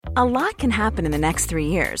A lot can happen in the next 3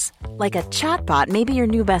 years. Like a chatbot may be your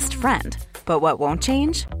new best friend. But what won't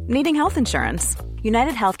change? Needing health insurance.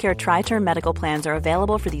 United Healthcare Tri-Term Medical Plans are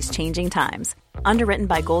available for these changing times. Underwritten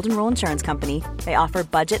by Golden Rule Insurance Company, they offer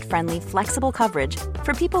budget-friendly, flexible coverage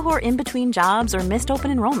for people who are in between jobs or missed open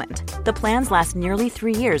enrollment. The plans last nearly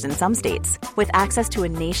 3 years in some states, with access to a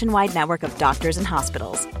nationwide network of doctors and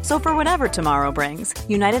hospitals. So for whatever tomorrow brings,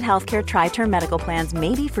 United Healthcare Tri-Term Medical Plans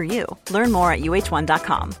may be for you. Learn more at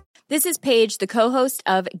uh1.com. This is Paige, the co-host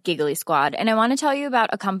of Giggly Squad, and I want to tell you about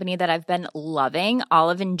a company that I've been loving,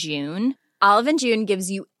 Olive & June. Olive & June gives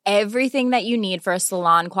you everything that you need for a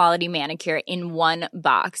salon-quality manicure in one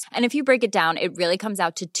box. And if you break it down, it really comes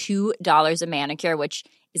out to $2 a manicure, which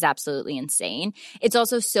is absolutely insane. It's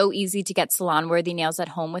also so easy to get salon-worthy nails at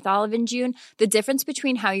home with Olive & June. The difference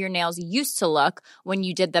between how your nails used to look when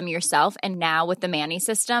you did them yourself and now with the Mani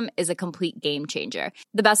system is a complete game changer.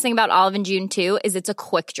 The best thing about Olive & June, too, is it's a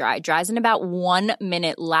quick dry. Dries in about 1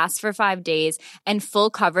 minute, lasts for 5 days, and full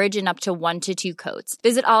coverage in up to 1 to 2 coats.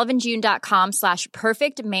 Visit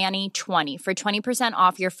oliveandjune.com/perfectmani20 for 20%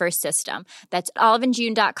 off your first system. That's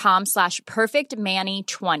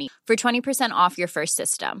oliveandjune.com/perfectmani20 for 20% off your first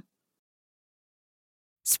system.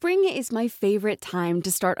 Spring is my favorite time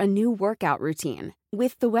to start a new workout routine.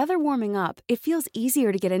 With the weather warming up, it feels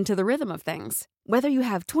easier to get into the rhythm of things. Whether you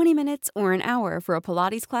have 20 minutes or an hour for a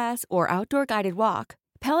Pilates class or outdoor guided walk,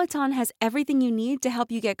 Peloton has everything you need to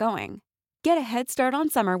help you get going. Get a head start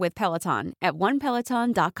on summer with Peloton at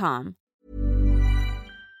onepeloton.com.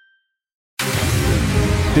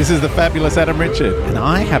 This is the fabulous Adam Richard, and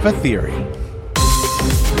I have a theory.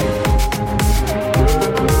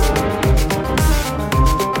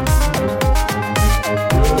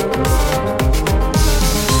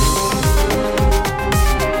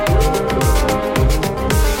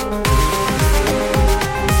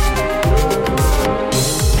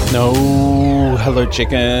 No, hello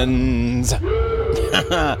chickens.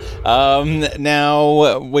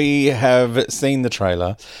 Now we have seen the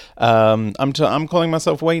trailer. I'm calling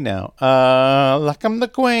myself we now. Like I'm the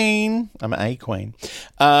queen. I'm a queen.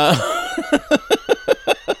 Oh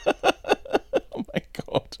my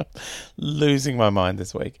god, I'm losing my mind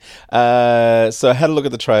this week. So I had a look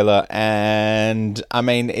at the trailer, and I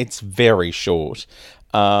mean it's very short.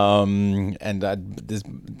 There's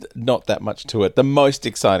not that much to it. The most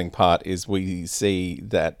exciting part is we see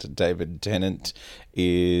that David Tennant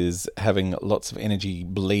is having lots of energy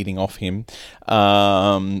bleeding off him.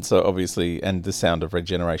 So obviously, and the sound of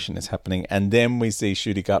regeneration is happening. And then we see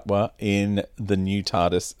Ncuti Gatwa in the new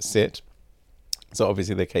TARDIS set. So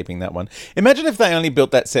obviously they're keeping that one. Imagine if they only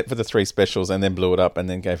built that set for the 3 specials and then blew it up and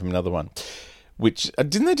then gave him another one. Which,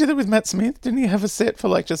 didn't they do that with Matt Smith? Didn't he have a set for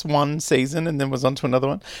like just one season and then was on to another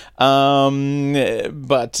one?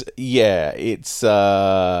 But yeah, it's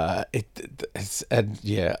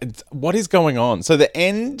what is going on? So the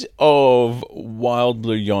end of Wild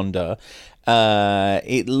Blue Yonder,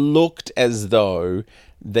 it looked as though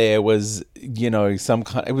there was, some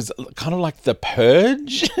kind, it was kind of like the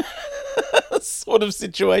Purge sort of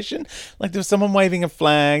situation. Like there was someone waving a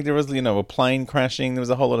flag, there was, a plane crashing, there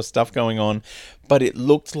was a whole lot of stuff going on, but it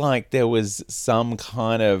looked like there was some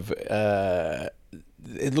kind of,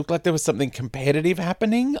 it looked like there was something competitive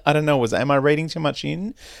happening. I don't know, am I reading too much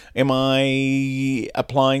in? Am I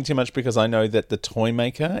applying too much because I know that the toy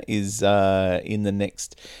maker is in the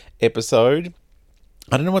next episode?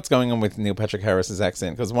 I don't know what's going on with Neil Patrick Harris's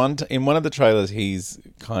accent, because in one of the trailers he's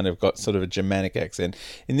kind of got sort of a Germanic accent.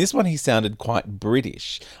 In this one he sounded quite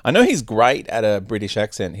British. I know he's great at a British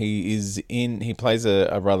accent. He plays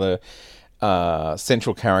a rather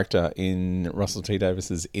central character in Russell T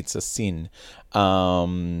Davis's It's a Sin,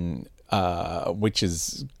 which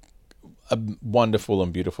is a wonderful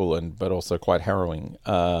and beautiful but also quite harrowing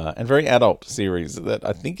and very adult series that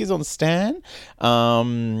I think is on Stan.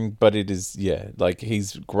 But it is,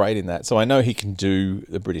 he's great in that. So I know he can do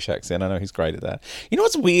the British accent. I know he's great at that. You know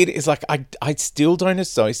what's weird is I still don't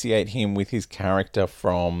associate him with his character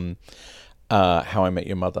from How I Met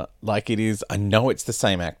Your Mother. Like it is, I know it's the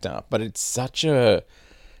same actor, but it's such a,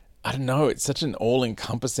 I don't know, it's such an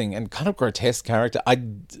all-encompassing and kind of grotesque character.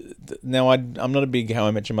 I'm not a big How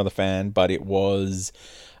I Met Your Mother fan, but it was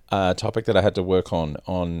a topic that I had to work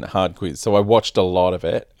on Hard Quiz. So I watched a lot of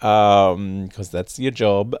it because that's your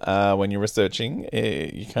job when you're researching.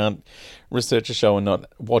 You can't research a show and not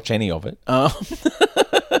watch any of it.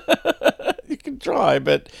 You can try,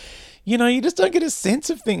 but you just don't get a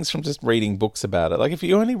sense of things from just reading books about it. Like if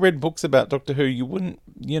you only read books about Doctor Who, you wouldn't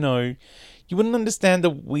understand the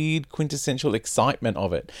weird quintessential excitement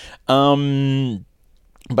of it.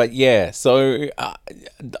 But yeah, so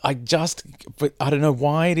but I don't know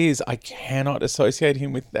why it is. I cannot associate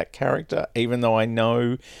him with that character, even though I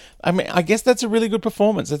know. I mean, I guess that's a really good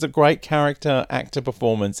performance. That's a great actor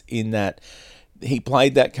performance in that he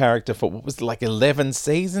played that character for what was it, like 11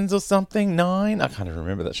 seasons or something, 9. I can't even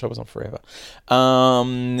remember. That show was on forever.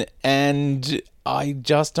 And I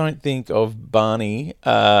just don't think of Barney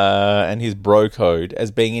and his bro code as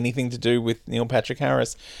being anything to do with Neil Patrick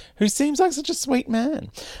Harris, who seems like such a sweet man,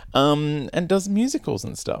 and does musicals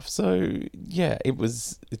and stuff. So yeah,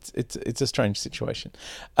 it's a strange situation.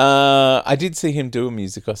 I did see him do a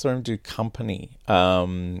musical. I saw him do Company. I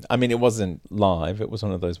mean, it wasn't live. It was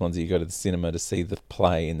one of those ones that you go to the cinema to see the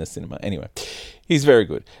play in the cinema. Anyway, he's very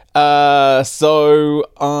good. So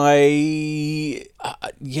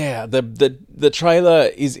the trailer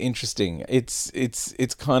is interesting.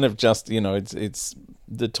 It's kind of just, it's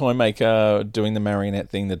the toy maker doing the marionette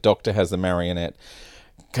thing. The doctor has the marionette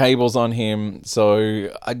cables on him.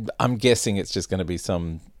 So I'm guessing it's just going to be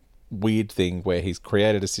some weird thing where he's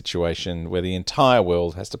created a situation where the entire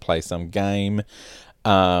world has to play some game,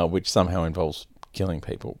 which somehow involves killing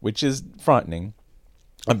people, which is frightening.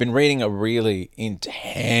 I've been reading a really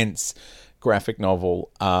intense graphic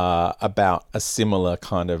novel about a similar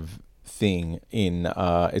kind of thing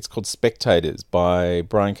it's called Spectators by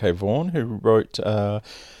Brian K. Vaughan, who wrote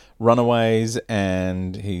Runaways,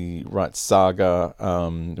 and he writes Saga,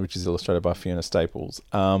 which is illustrated by Fiona Staples.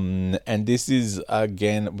 And this is,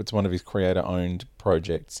 again, it's one of his creator-owned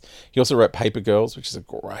projects. He also wrote Paper Girls, which is a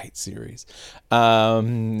great series.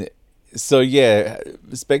 So yeah,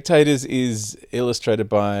 Spectators is illustrated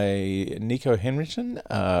by Nico Henrichon,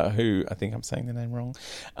 who, I think I'm saying the name wrong,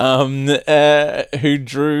 who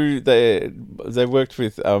drew, they worked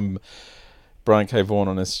with Brian K. Vaughan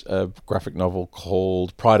on a graphic novel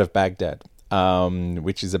called Pride of Baghdad,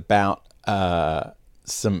 which is about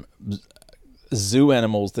some zoo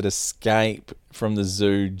animals that escape from the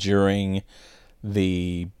zoo during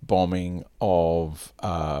the bombing of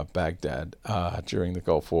Baghdad during the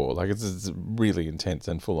Gulf War. Like, it's a really intense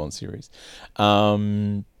and full-on series.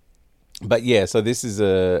 But yeah, so this is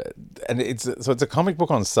it's a comic book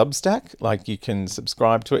on Substack. Like, you can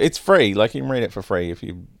subscribe to it. It's free. Like, you can read it for free if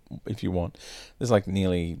you want. There's like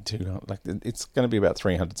nearly 200, like it's going to be about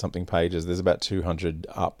 300 something pages. There's about 200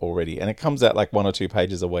 up already, and it comes out like 1 or 2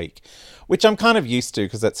 pages a week, which I'm kind of used to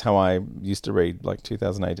because that's how I used to read, like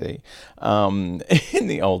 2000 AD in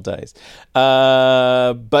the old days.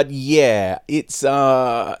 But yeah, it's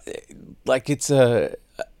it's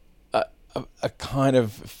a kind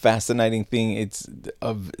of fascinating thing. It's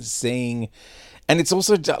of seeing. And it's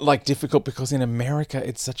also like difficult because in America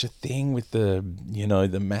it's such a thing with the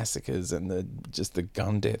massacres and the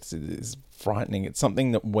gun deaths. It is frightening. It's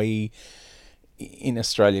something that we in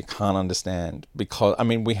Australia can't understand because, I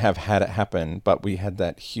mean, we have had it happen, but we had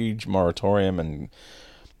that huge moratorium and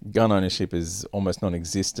gun ownership is almost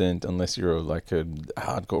non-existent unless you're like a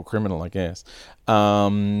hardcore criminal, I guess.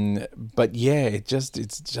 But yeah, it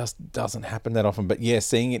just doesn't happen that often. But yeah,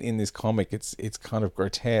 seeing it in this comic, it's kind of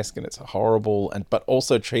grotesque and it's horrible, but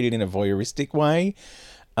also treated in a voyeuristic way,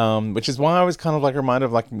 which is why I was kind of like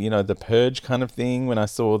reminded of the Purge kind of thing when I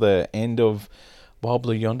saw the end of Wild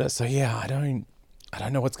Blue Yonder. So yeah, I don't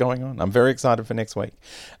know what's going on. I'm very excited for next week.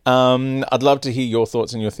 I'd love to hear your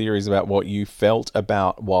thoughts and your theories about what you felt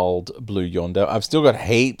about Wild Blue Yonder. I've still got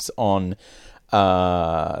heaps on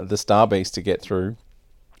the Star Beast to get through,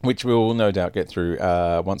 which we will no doubt get through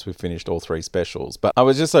once we've finished all 3 specials. But I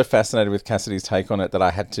was just so fascinated with Cassidy's take on it that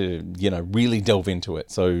I had to, really delve into it.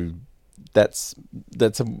 So that's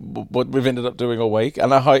what we've ended up doing all week.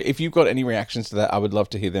 And I hope if you've got any reactions to that, I would love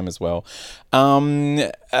to hear them as well.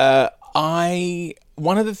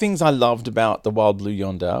 One of the things I loved about the Wild Blue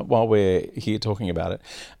Yonder, while we're here talking about it,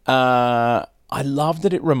 I love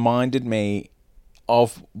that it reminded me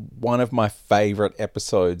of one of my favourite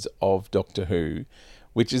episodes of Doctor Who,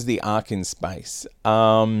 which is the Ark in Space.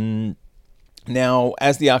 Now,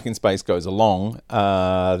 as the Ark in Space goes along,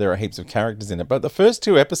 there are heaps of characters in it, but the first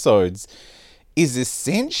 2 episodes is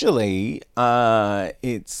essentially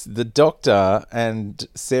it's the Doctor and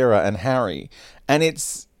Sarah and Harry, and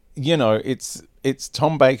it's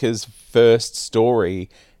Tom Baker's first story,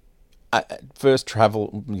 first trip in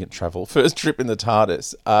the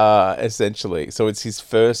TARDIS, essentially. So it's his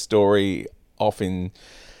first story off in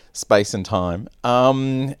space and time,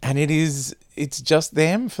 and it's just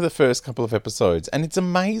them for the first couple of episodes, and it's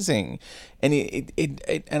amazing, and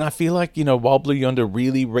and I feel like Wild Blue Yonder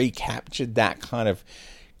really recaptured that kind of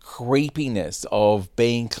creepiness of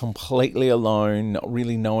being completely alone, not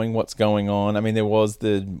really knowing what's going on. I mean, there was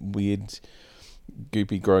the weird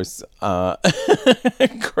goopy, gross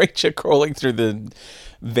creature crawling through the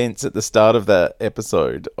vents at the start of that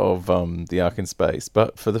episode of The Ark in Space.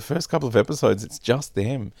 But for the first couple of episodes, it's just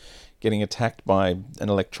them getting attacked by an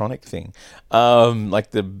electronic thing.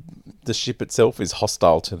 Like the ship itself is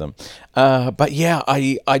hostile to them. But yeah,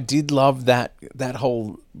 I did love that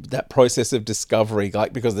whole process of discovery,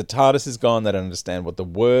 like, because the TARDIS is gone, they don't understand what the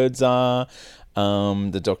words are.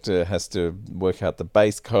 The Doctor has to work out the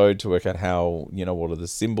base code to work out how, what do the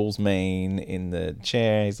symbols mean in the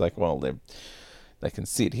chair. He's like, well, they can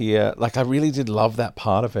sit here. Like, I really did love that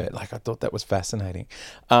part of it. Like, I thought that was fascinating.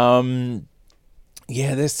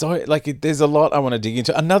 Yeah, there's a lot I want to dig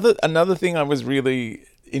into. Another thing I was really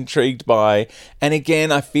intrigued by, and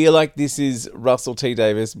again, I feel like this is Russell T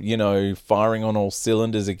Davies, firing on all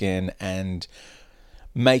cylinders again and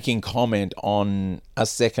making comment on a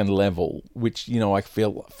second level, which, I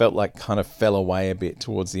felt like kind of fell away a bit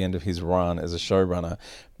towards the end of his run as a showrunner.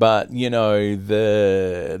 But,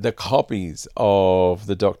 the copies of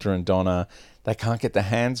the Doctor and Donna, they can't get the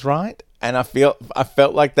hands right. And I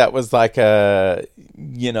felt like that was like a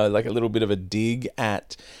little bit of a dig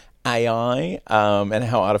at AI and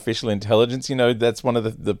how artificial intelligence, that's one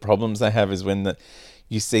of the problems they have, is when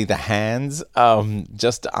you see the hands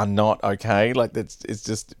just are not okay. Like, it's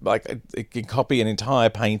just like it can copy an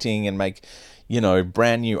entire painting and make,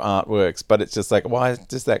 brand new artworks, but it's just like, why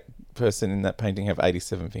does that person in that painting have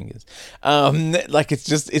 87 fingers? Like,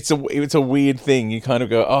 it's a weird thing. You kind of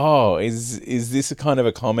go, oh, is this a kind of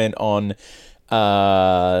a comment on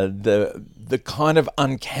the kind of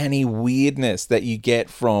uncanny weirdness that you get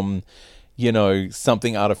from,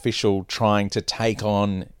 something artificial trying to take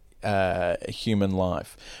on human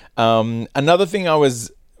life. Another thing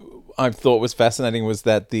I thought was fascinating was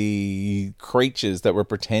that the creatures that were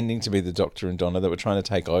pretending to be the Doctor and Donna, that were trying to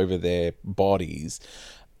take over their bodies,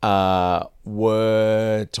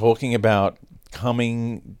 were talking about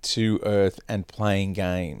coming to Earth and playing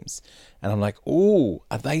games. And I'm like, ooh,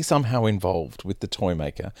 are they somehow involved with the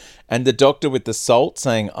Toymaker? And the Doctor with the salt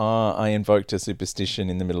saying, I invoked a superstition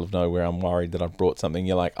in the middle of nowhere. I'm worried that I've brought something.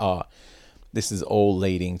 You're like, this is all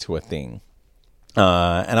leading to a thing.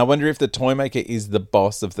 And I wonder if the Toymaker is the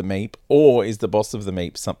boss of the Meep, or is the boss of the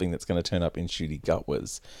Meep something that's going to turn up in Ncuti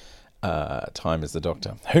Gatwa's time as the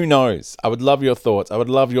Doctor. Who knows? I would love your thoughts. I would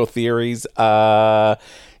love your theories.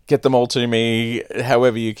 Get them all to me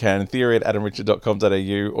however you can.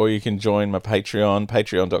 theory@adamrichard.com.au, or you can join my Patreon,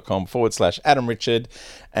 patreon.com/AdamRichard.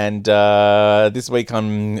 And this week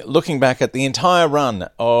I'm looking back at the entire run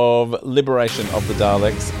of Liberation of the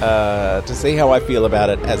Daleks to see how I feel about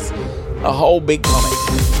it as a whole big comic.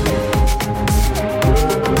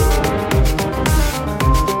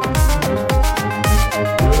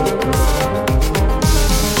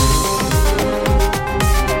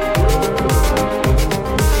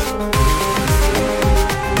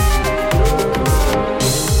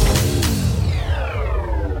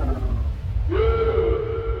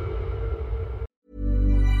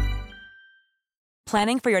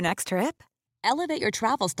 Planning for your next trip? Elevate your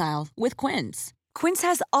travel style with Quince. Quince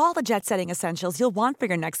has all the jet-setting essentials you'll want for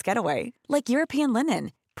your next getaway, like European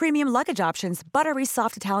linen, premium luggage options, buttery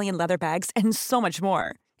soft Italian leather bags, and so much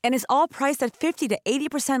more. And is all priced at 50 to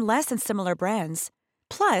 80% less than similar brands.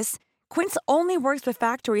 Plus, Quince only works with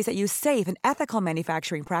factories that use safe and ethical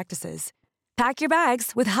manufacturing practices. Pack your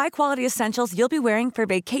bags with high-quality essentials you'll be wearing for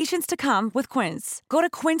vacations to come with Quince. Go to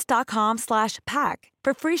quince.com/pack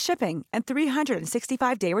for free shipping and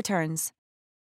 365-day returns.